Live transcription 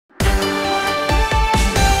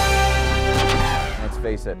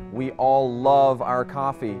face it, we all love our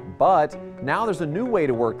coffee, but now there's a new way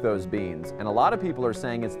to work those beans, and a lot of people are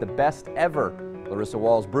saying it's the best ever. Larissa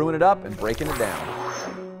Wohl's brewing it up and breaking it down.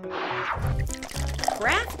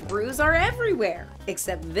 Craft brews are everywhere,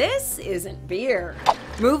 except this isn't beer.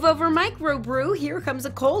 Move over microbrew, here comes a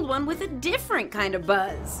cold one with a different kind of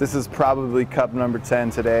buzz. This is probably cup number 10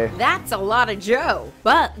 today. That's a lot of Joe,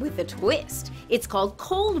 but with a twist. It's called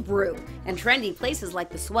cold brew, and trendy places like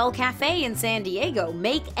the Swell Cafe in San Diego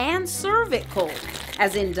make and serve it cold,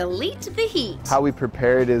 as in delete the heat. How we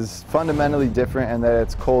prepare it is fundamentally different in that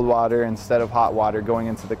it's cold water instead of hot water going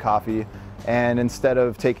into the coffee. And instead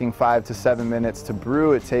of taking 5 to 7 minutes to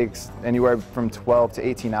brew, it takes anywhere from 12 to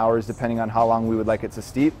 18 hours depending on how long we would like it to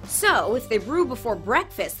steep. So if they brew before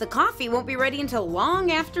breakfast, the coffee won't be ready until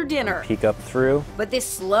long after dinner. Peek up through. But this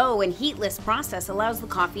slow and heatless process allows the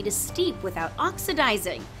coffee to steep without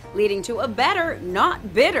oxidizing, leading to a better,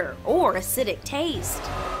 not bitter or acidic taste.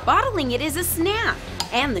 Bottling it is a snap,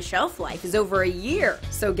 and the shelf life is over a year.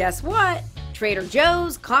 So guess what? Trader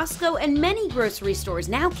Joe's, Costco, and many grocery stores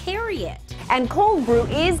now carry it. And cold brew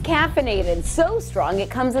is caffeinated, so strong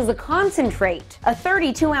it comes as a concentrate. A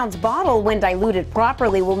 32-ounce bottle, when diluted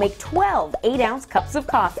properly, will make 12 8-ounce cups of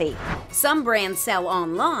coffee. Some brands sell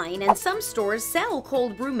online, and some stores sell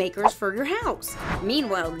cold brew makers for your house.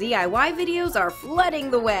 Meanwhile, DIY videos are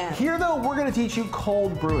flooding the web. Here, though, we're going to teach you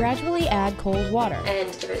cold brewing. Gradually add cold water.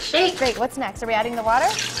 And give it a shake. Great, what's next? Are we adding the water?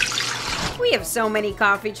 We have so many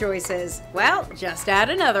coffee choices. Well, just add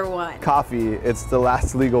another one. Coffee, it's the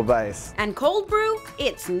last legal vice. And cold brew,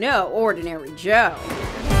 it's no ordinary Joe.